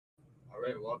All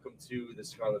right, welcome to the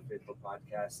Scarlet Faithful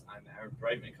podcast. I'm Aaron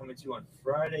Brightman coming to you on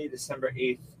Friday, December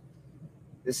 8th.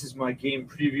 This is my game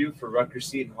preview for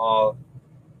Rutgers-Seton Hall.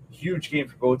 Huge game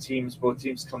for both teams. Both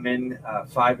teams come in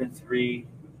 5-3.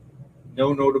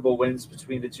 No notable wins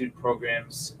between the two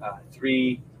programs.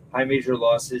 3 high major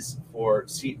losses for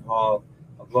Seton Hall.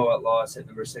 A blowout loss at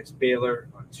number 6 Baylor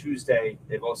on Tuesday.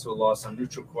 They've also lost on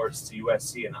neutral courts to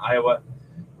USC and Iowa.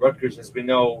 Rutgers, as we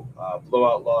know,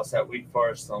 blowout loss at Wake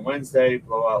Forest on Wednesday,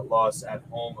 blowout loss at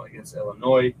home against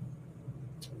Illinois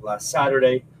last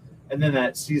Saturday, and then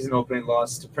that season opening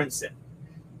loss to Princeton.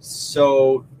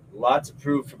 So, a lot to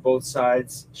prove for both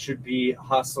sides. Should be a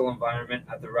hostile environment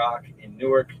at the Rock in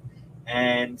Newark,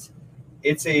 and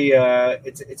it's a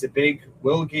big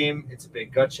will game. It's a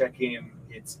big gut check game.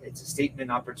 It's a statement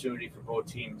opportunity for both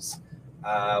teams,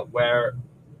 where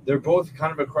they're both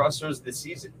kind of a crossroads this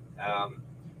season.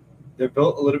 They're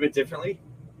built a little bit differently.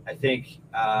 I think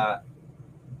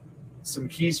some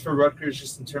keys for Rutgers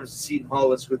just in terms of Seton Hall.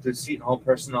 Let's go through Seton Hall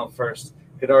personnel first.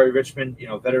 Kadary Richmond,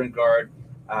 veteran guard,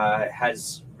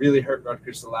 has really hurt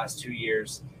Rutgers the last 2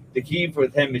 years. The key for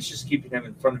him is just keeping him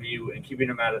in front of you and keeping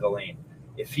him out of the lane.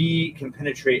 If he can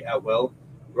penetrate at will,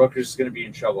 Rutgers is going to be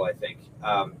in trouble, I think.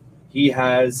 He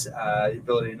has the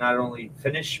ability to not only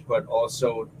finish, but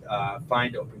also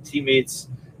find open teammates.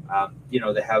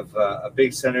 They have a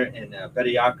big center in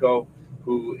Bediako,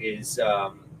 who is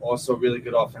also a really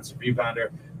good offensive rebounder.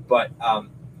 But,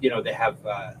 they have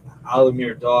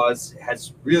Alamir Dawes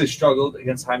has really struggled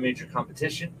against high major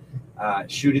competition,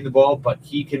 shooting the ball, but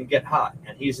he can get hot.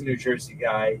 And he's a New Jersey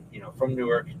guy, from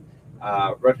Newark.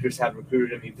 Rutgers had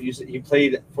recruited him. He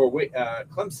played for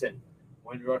Clemson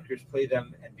when Rutgers played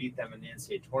them and beat them in the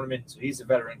NCAA tournament. So he's a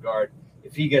veteran guard.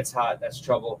 If he gets hot, that's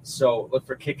trouble. So look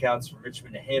for kickouts from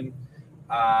Richmond to him.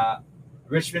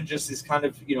 Richmond just is kind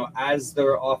of, as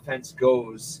their offense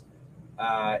goes,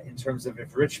 in terms of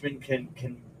if Richmond can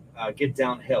get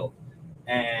downhill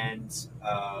and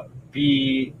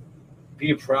be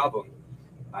a problem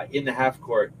in the half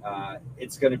court,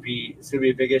 it's going to be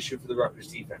a big issue for the Rutgers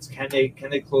defense. Can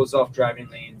they close off driving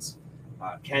lanes?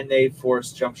 Can they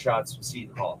force jump shots from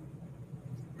Seton Hall?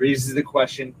 Raises the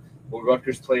question. Will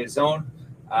Rutgers play a zone?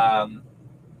 I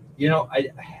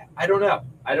don't know.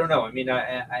 I mean,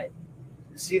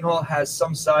 Seton Hall has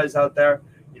some size out there.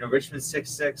 Richmond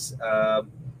 6'6".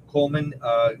 Coleman,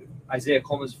 Isaiah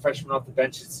Coleman's a freshman off the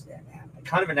bench. It's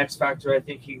kind of an X factor. I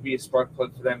think he could be a spark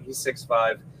plug for them. He's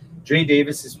 6'5". Dre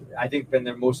Davis has, I think, been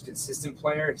their most consistent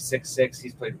player. He's 6'6".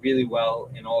 He's played really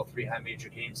well in all 3 high major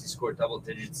games. He scored double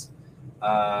digits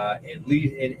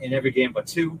in every game but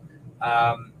 2.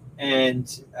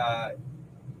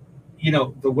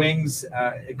 The wings,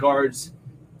 guards,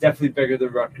 definitely bigger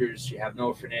than Rutgers. You have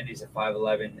Noah Fernandez at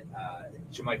 5'11",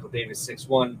 Jermichael Davis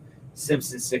 6'1",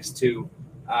 Simpson 6'2".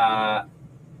 I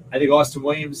think Austin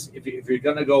Williams, if you're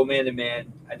going to go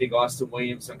man-to-man, I think Austin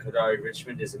Williams and Kadary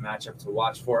Richmond is a matchup to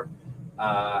watch for.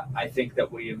 I think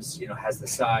that Williams, has the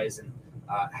size and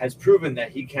has proven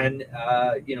that he can,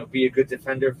 be a good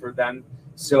defender for them.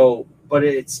 So, but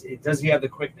does he have the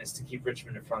quickness to keep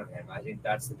Richmond in front of him? I think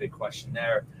that's the big question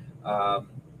there.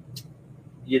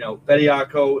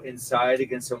 Bediako inside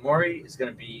against Omori is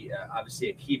going to be obviously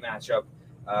a key matchup.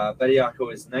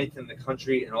 Bediako is 9th in the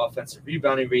country in offensive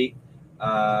rebounding rate,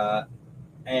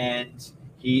 and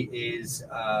he is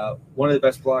one of the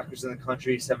best blockers in the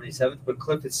country, 77th. But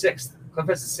Cliff is 6th. Cliff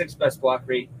has the 6th best block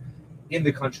rate in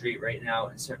the country right now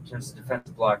in terms of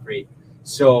defensive block rate.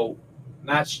 So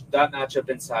that matchup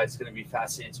inside is going to be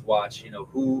fascinating to watch.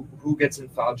 Who gets in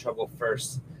foul trouble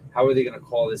first? How are they going to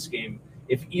call this game?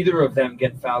 If either of them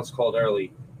get fouls called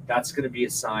early, that's going to be a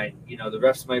sign. The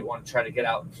refs might want to try to get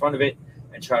out in front of it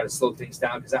and try to slow things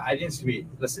down, because I think it's going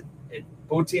to be,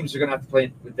 both teams are going to have to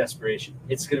play with desperation.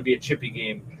 It's going to be a chippy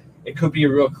game. It could be a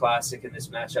real classic in this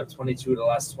matchup. 22 of the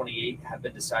last 28 have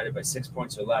been decided by 6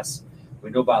 points or less. We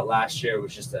know about last year. It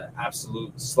was just an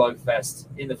absolute slugfest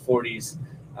in the 40s,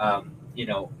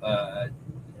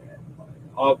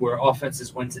 where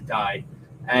offenses went to die.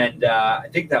 And I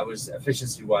think that was,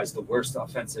 efficiency-wise, the worst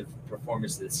offensive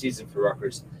performance of the season for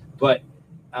Rutgers. But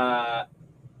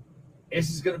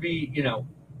this is going to be,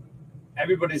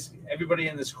 everybody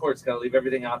in this court's got to leave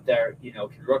everything out there.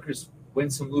 Can Rutgers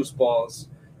win some loose balls?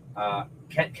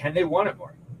 Can they want it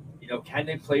more? Can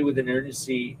they play with an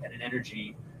urgency and an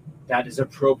energy that is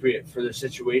appropriate for their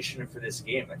situation and for this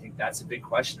game? I think that's a big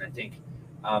question. I think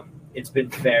it's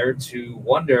been fair to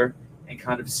wonder and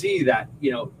kind of see that,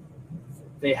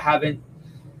 they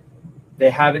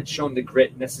haven't shown the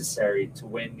grit necessary to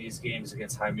win these games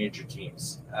against high major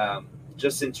teams.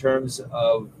 Just in terms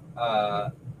of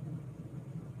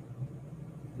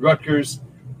Rutgers,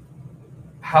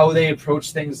 how they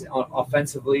approach things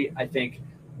offensively, I think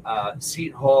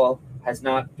Seton Hall has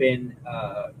not been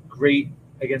great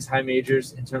against high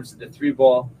majors in terms of the three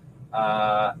ball.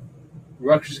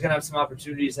 Rutgers is going to have some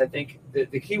opportunities. I think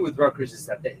the key with Rutgers is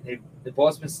that the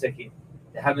ball's been sticking.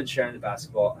 They haven't been sharing the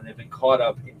basketball, and they've been caught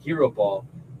up in hero ball,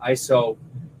 ISO,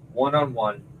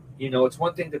 one-on-one. It's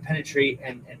one thing to penetrate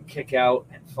and kick out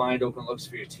and find open looks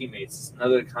for your teammates. It's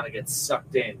another to kind of get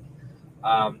sucked in.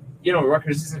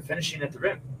 Rutgers isn't finishing at the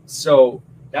rim. So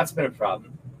that's been a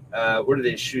problem. What are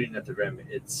they shooting at the rim?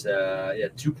 It's, 2 they're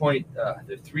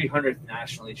 300th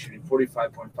nationally, shooting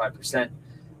 45.5%.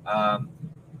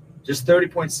 Just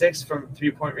 30.6 from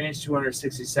three-point range,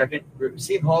 262nd.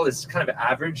 Seton Hall is kind of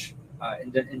average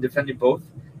in defending both.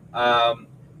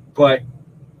 But,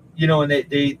 and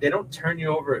they don't turn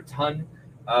you over a ton.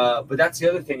 But that's the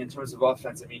other thing in terms of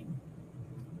offense. I mean,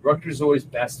 Rutgers is always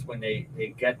best when they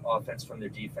get offense from their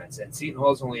defense. And Seton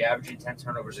Hall is only averaging 10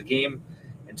 turnovers a game.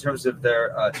 In terms of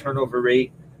their turnover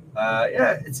rate,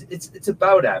 it's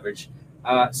about average.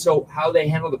 So how they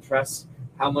handle the press,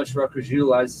 how much Rutgers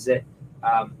utilizes it,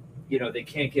 they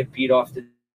can't get beat off the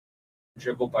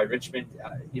dribble by Richmond,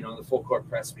 in the full court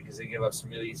press because they give up some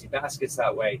really easy baskets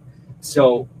that way.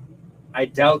 So I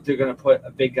doubt they're going to put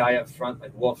a big guy up front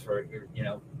like Wolf or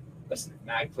listen, if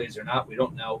Mag plays or not, we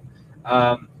don't know.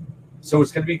 So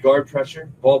it's going to be guard pressure,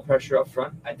 ball pressure up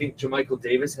front. I think JaMychal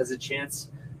Davis has a chance.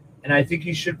 And I think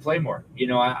he should play more.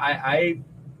 If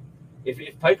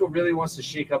Pico really wants to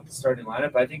shake up the starting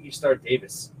lineup, I think you start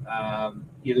Davis,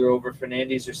 either over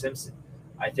Fernandez or Simpson.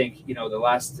 I think, the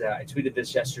last I tweeted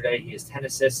this yesterday. He has 10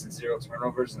 assists and 0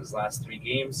 turnovers in his last 3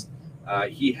 games.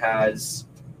 He has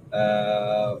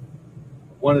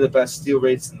one of the best steal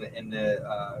rates in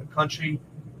the country.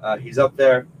 He's up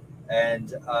there,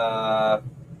 and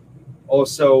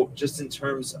also just in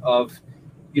terms of.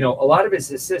 A lot of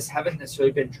his assists haven't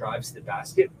necessarily been drives to the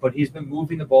basket, but he's been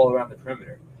moving the ball around the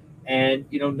perimeter. And,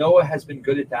 Noah has been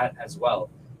good at that as well.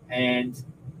 And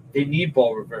they need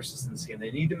ball reverses in this game.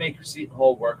 They need to make Seton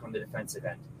Hall work on the defensive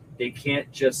end. They can't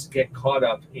just get caught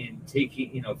up in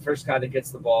taking, first guy that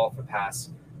gets the ball off a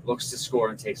pass looks to score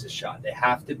and takes a shot. They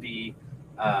have to be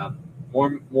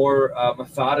more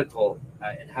methodical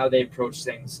in how they approach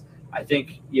things. I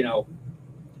think,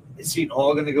 is Seton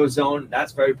Hall going to go zone?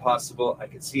 That's very possible. I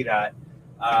can see that.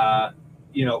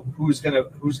 Who's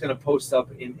gonna post up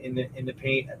in the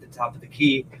paint at the top of the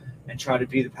key and try to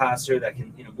be the passer that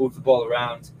can move the ball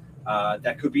around.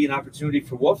 That could be an opportunity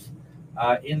for Wolf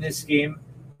in this game.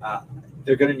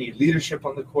 They're going to need leadership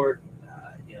on the court.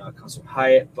 It comes from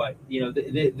Hyatt, but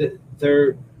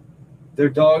their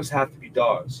dogs have to be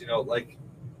dogs. Like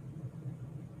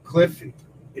Cliff,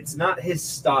 it's not his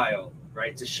style,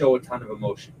 right, to show a ton of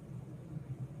emotion.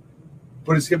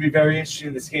 But it's going to be very interesting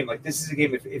in this game. Like, this is a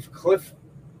game, if Cliff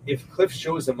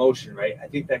shows emotion, right, I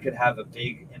think that could have a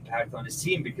big impact on his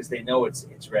team because they know it's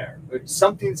rare.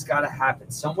 Something's got to happen.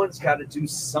 Someone's got to do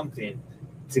something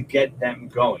to get them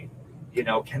going.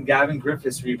 Can Gavin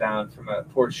Griffiths rebound from a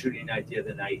poor shooting night the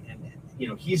other night? And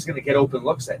he's going to get open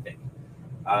looks, I think.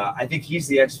 I think he's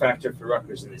the X factor for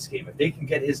Rutgers in this game. If they can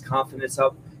get his confidence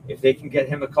up, if they can get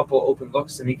him a couple open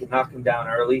looks and he can knock him down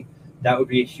early, that would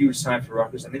be a huge sign for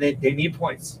Rutgers. I mean, they need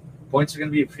points. Points are going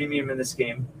to be a premium in this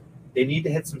game. They need to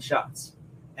hit some shots.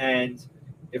 And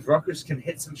if Rutgers can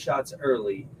hit some shots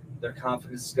early, their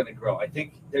confidence is going to grow. I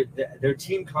think their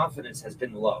team confidence has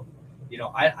been low.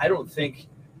 I don't think,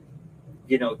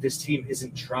 this team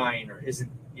isn't trying or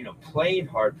isn't, playing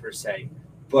hard per se,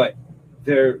 but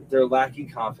they're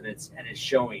lacking confidence, and it's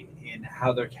showing in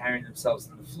how they're carrying themselves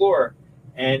on the floor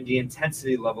and the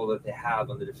intensity level that they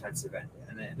have on the defensive end.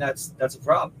 And that's a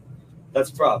problem.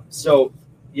 That's a problem. So,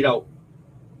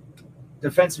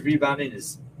 defensive rebounding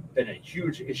has been a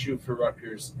huge issue for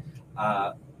Rutgers.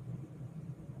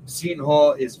 Seton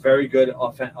Hall is very good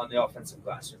on the offensive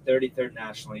glass. They're 33rd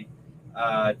nationally.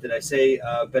 Did I say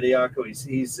Bediako?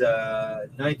 He's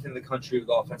 9th in the country with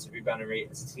offensive rebounding rate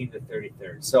as a team to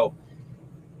 33rd. So,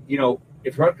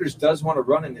 if Rutgers does want to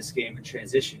run in this game in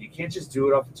transition, you can't just do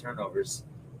it off the turnovers.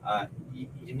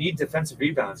 You need defensive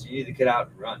rebounds. You need to get out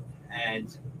and run.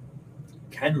 And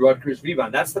can Rutgers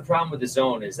rebound? That's the problem with the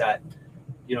zone is that,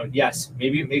 yes,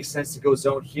 maybe it makes sense to go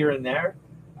zone here and there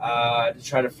to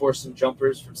try to force some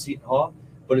jumpers from Seton Hall,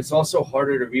 but it's also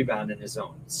harder to rebound in a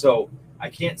zone. So I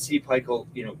can't see Pikel,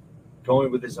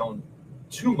 going with his zone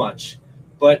too much,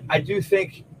 but I do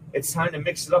think it's time to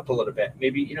mix it up a little bit.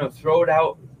 Maybe, throw it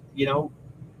out,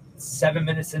 7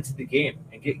 minutes into the game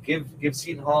and give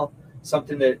Seton Hall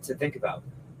something to think about,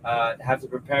 have to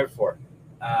prepare for.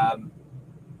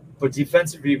 But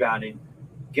defensive rebounding,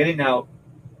 getting out,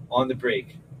 on the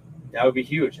break, that would be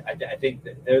huge. I think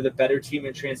that they're the better team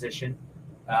in transition.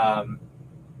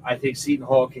 I think Seton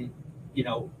Hall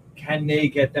can they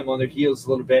get them on their heels a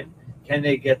little bit? Can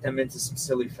they get them into some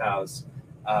silly fouls?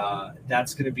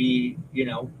 That's going to be,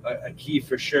 a key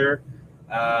for sure.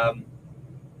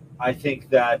 I think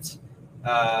that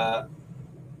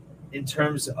in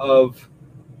terms of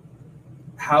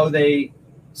how they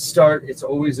start, it's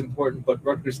always important, but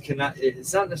Rutgers cannot.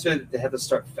 It's not necessarily that they have to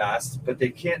start fast, but they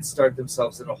can't start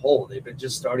themselves in a hole. They've been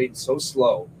just starting so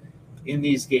slow in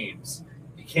these games.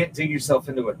 You can't dig yourself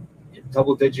into a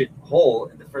double-digit hole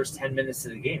in the first 10 minutes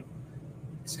of the game.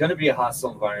 It's going to be a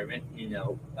hostile environment,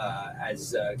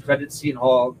 as credit Seton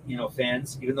Hall,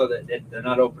 fans, even though they're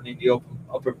not opening the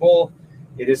upper bowl,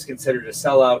 it is considered a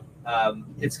sellout.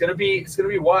 It's going to be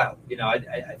wild.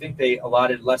 I think they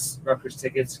allotted less Rutgers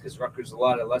tickets because Rutgers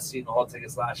allotted less Seton Hall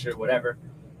tickets last year, whatever.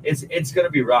 It's going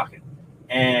to be rocking.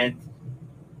 And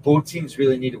both teams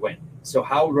really need to win. So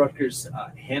how Rutgers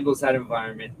handles that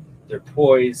environment, their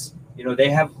poise,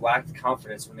 they have lacked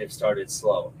confidence when they've started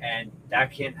slow, and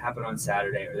that can't happen on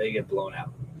Saturday or they get blown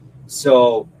out.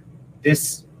 So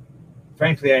this,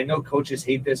 frankly, I know coaches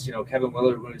hate this. Kevin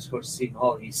Willard, when he was coaching Seton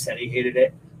Hall, he said he hated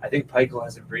it. I think Peichel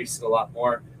has embraced it a lot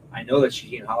more. I know that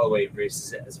Shaheen Holloway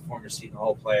embraces it as a former Seton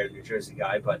Hall player, New Jersey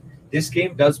guy, but this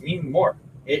game does mean more.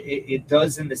 It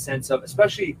does in the sense of,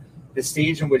 especially the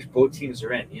stage in which both teams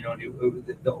are in.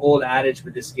 The old adage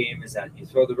with this game is that you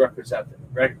throw the records out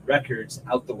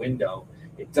the window.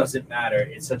 It doesn't matter.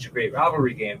 It's such a great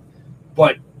rivalry game.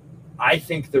 But I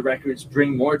think the records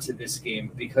bring more to this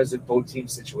game because of both team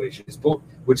situations.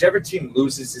 Whichever team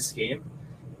loses this game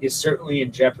is certainly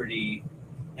in jeopardy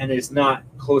and is not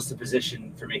close to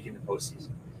position for making the postseason.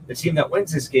 The team that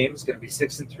wins this game is going to be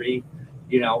 6-3,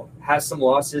 has some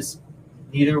losses.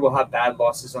 Neither will have bad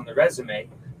losses on the resume.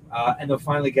 And they'll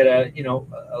finally get a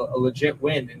legit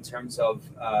win in terms of,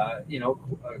 a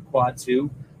quad 2,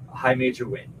 a high major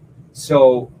win.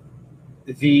 So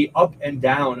the up and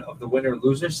down of the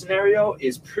winner-loser scenario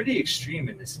is pretty extreme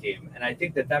in this game. And I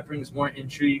think that brings more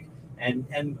intrigue. And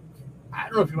I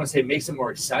don't know if you want to say makes it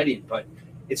more exciting, but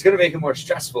it's going to make it more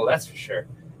stressful, that's for sure.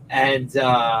 And, as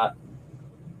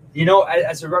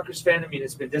a Rutgers fan,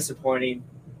 it's been disappointing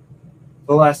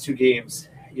the last 2 games.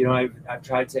 I've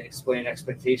tried to explain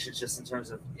expectations just in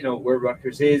terms of, where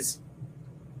Rutgers is.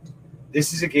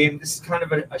 This is a game, this is kind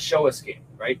of a show us game,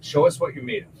 right? Show us what you're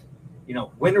made of.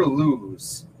 Win or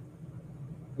lose,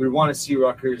 we want to see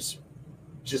Rutgers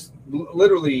just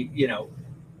literally,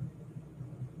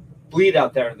 bleed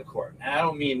out there in the court. And I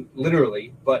don't mean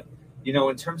literally, but,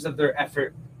 in terms of their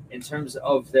effort, in terms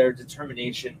of their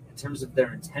determination, in terms of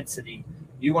their intensity,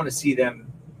 you want to see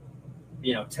them,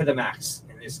 to the max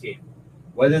in this game.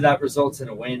 Whether that results in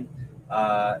a win,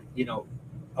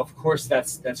 of course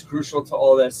that's crucial to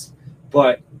all this.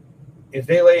 But if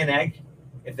they lay an egg,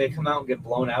 if they come out and get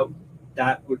blown out,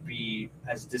 that would be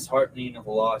as disheartening of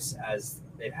a loss as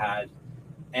they've had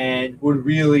and would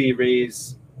really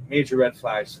raise major red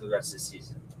flags for the rest of the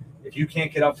season. If you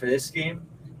can't get up for this game,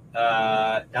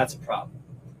 that's a problem.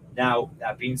 Now,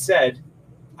 that being said,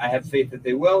 I have faith that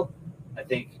they will. I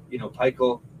think,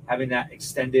 Peichel having that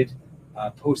extended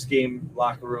post-game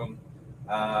locker room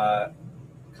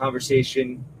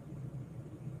conversation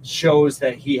shows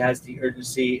that he has the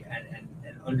urgency and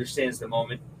understands the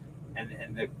moment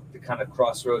and the kind of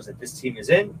crossroads that this team is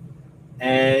in.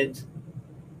 And,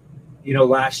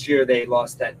 last year they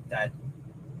lost that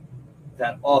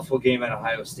awful game at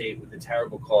Ohio State with the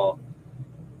terrible call.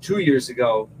 2 years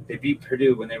ago, they beat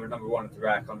Purdue when they were number 1 at the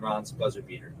rack on Ron's buzzer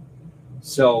beater.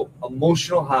 So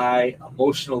emotional high,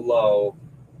 emotional low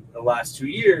the last 2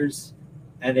 years,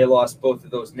 and they lost both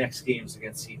of those next games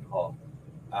against Seton Hall.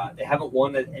 They haven't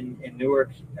won in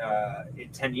Newark in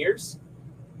 10 years.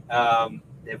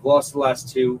 They've lost the last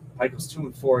 2. Peichel's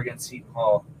 2-4 against Seton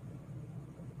Hall.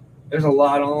 There's a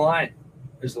lot on the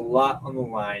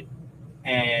line.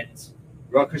 And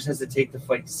Rutgers has to take the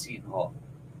fight to Seton Hall.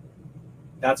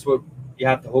 That's what you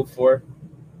have to hope for.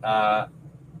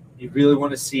 You really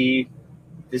want to see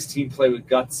this team play with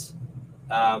guts.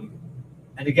 And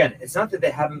again, it's not that they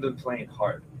haven't been playing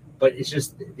hard, but it's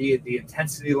just the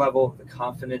intensity level, the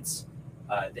confidence,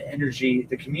 the energy,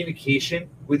 the communication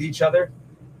with each other.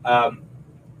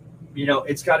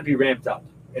 It's got to be ramped up.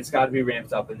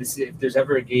 And this, if there's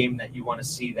ever a game that you want to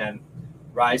see them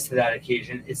rise to that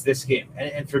occasion, it's this game.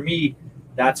 And for me,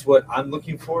 that's what I'm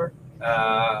looking for.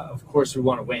 Of course, we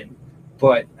want to win,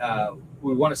 but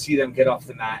we want to see them get off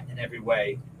the mat in every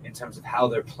way in terms of how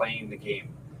they're playing the game.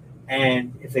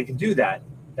 And if they can do that,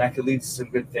 that could lead to some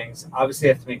good things. Obviously,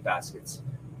 they have to make baskets.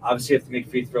 Obviously, you have to make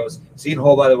free throws. Seton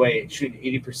Hall, by the way, shooting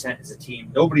 80% as a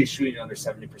team. Nobody's shooting under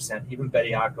 70%. Even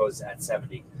Bediako is at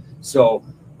 70. So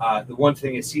the one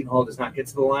thing is Seton Hall does not get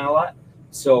to the line a lot.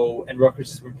 So, and Rutgers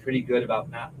has been pretty good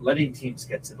about not letting teams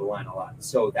get to the line a lot.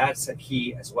 So that's a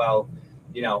key as well.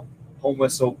 Home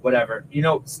whistle, whatever.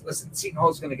 Listen, Seton Hall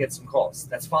is going to get some calls.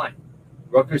 That's fine.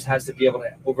 Rutgers has to be able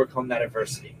to overcome that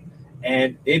adversity.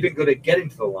 And they've been good at getting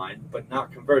to the line, but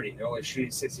not converting. They're only shooting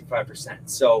 65%.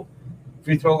 So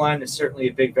free throw line is certainly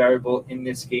a big variable in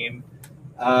this game.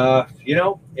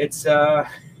 It's going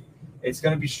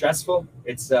to be stressful.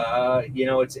 It's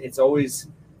always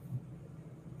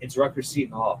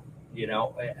Rutgers-Seton Hall.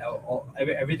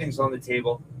 Everything's on the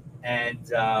table,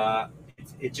 and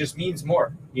it just means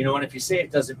more. And if you say it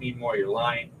doesn't mean more, you're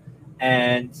lying.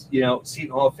 And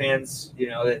Seton Hall fans,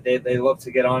 they love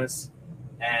to get on us,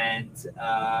 and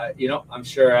I'm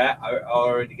sure I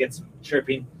already get some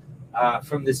chirping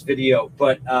from this video.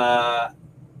 But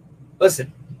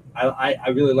listen, I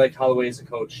really like Holloway as a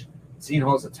coach. Seton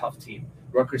Hall is a tough team.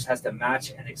 Rutgers has to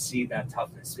match and exceed that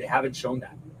toughness. They haven't shown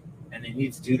that, and they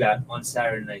need to do that on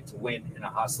Saturday night to win in a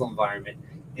hostile environment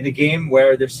in a game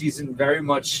where their season very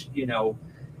much, you don't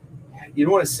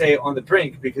want to say on the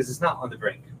brink because it's not on the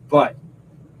brink, but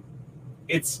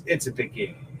it's a big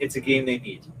game. It's a game they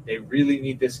need. They really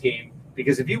need this game,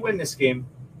 because if you win this game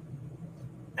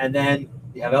and then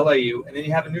you have LIU and then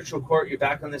you have a neutral court, you're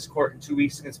back on this court in 2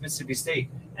 weeks against Mississippi State,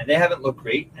 and they haven't looked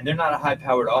great and they're not a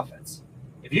high-powered offense.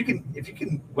 If you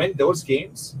can win those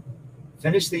games,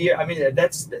 finish the year. I mean,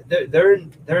 they're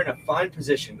in a fine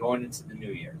position going into the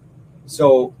new year.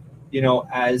 So,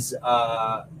 as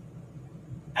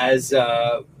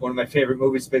one of my favorite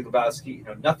movies, Big Lebowski,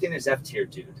 nothing is F tier,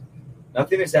 dude.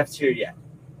 Nothing is F tier yet.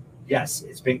 Yes,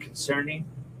 it's been concerning,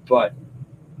 but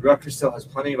Rutgers still has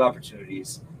plenty of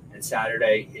opportunities, and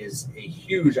Saturday is a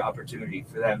huge opportunity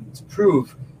for them to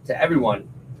prove to everyone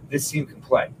this team can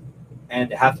play. And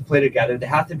they have to play together. They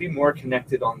have to be more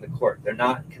connected on the court. They're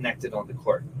not connected on the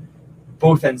court,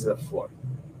 both ends of the floor,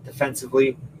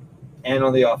 defensively and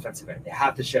on the offensive end. They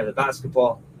have to share the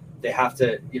basketball. They have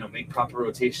to, make proper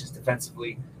rotations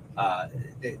defensively.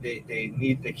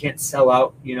 They can't sell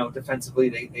out, defensively.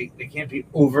 They can't be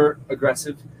over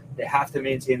aggressive. They have to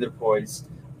maintain their poise,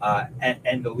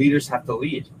 and the leaders have to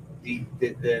lead.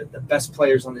 The best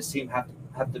players on this team have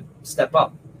to step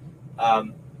up.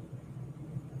 And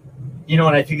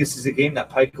I think this is a game that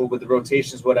Peichel, with the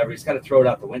rotations, whatever, he's got to throw it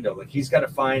out the window. Like, he's got to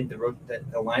find the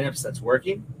lineups that's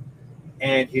working,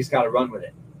 and he's got to run with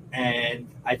it. And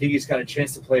I think he's got a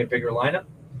chance to play a bigger lineup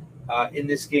in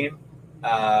this game,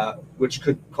 which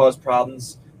could cause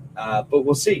problems. But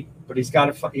we'll see. But he's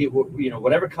got to,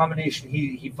 whatever combination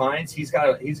he finds, he's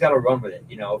got to run with it.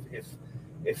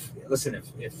 If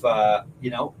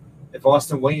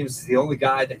Austin Williams is the only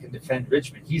guy that can defend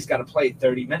Richmond, he's got to play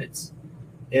 30 minutes.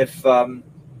 If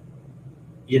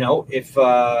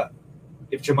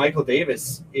Jermichael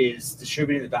Davis is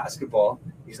distributing the basketball,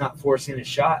 he's not forcing a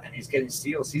shot, and he's getting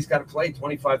steals, he's got to play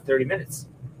 25, 30 minutes.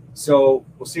 So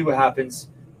we'll see what happens.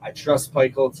 I trust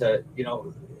Peichel to,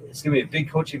 it's going to be a big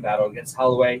coaching battle against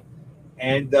Holloway.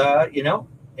 And,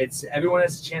 it's everyone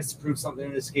has a chance to prove something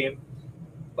in this game.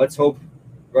 Let's hope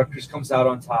Rutgers comes out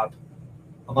on top.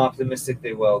 I'm optimistic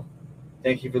they will.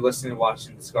 Thank you for listening and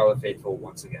watching the Scarlet Faithful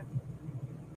once again.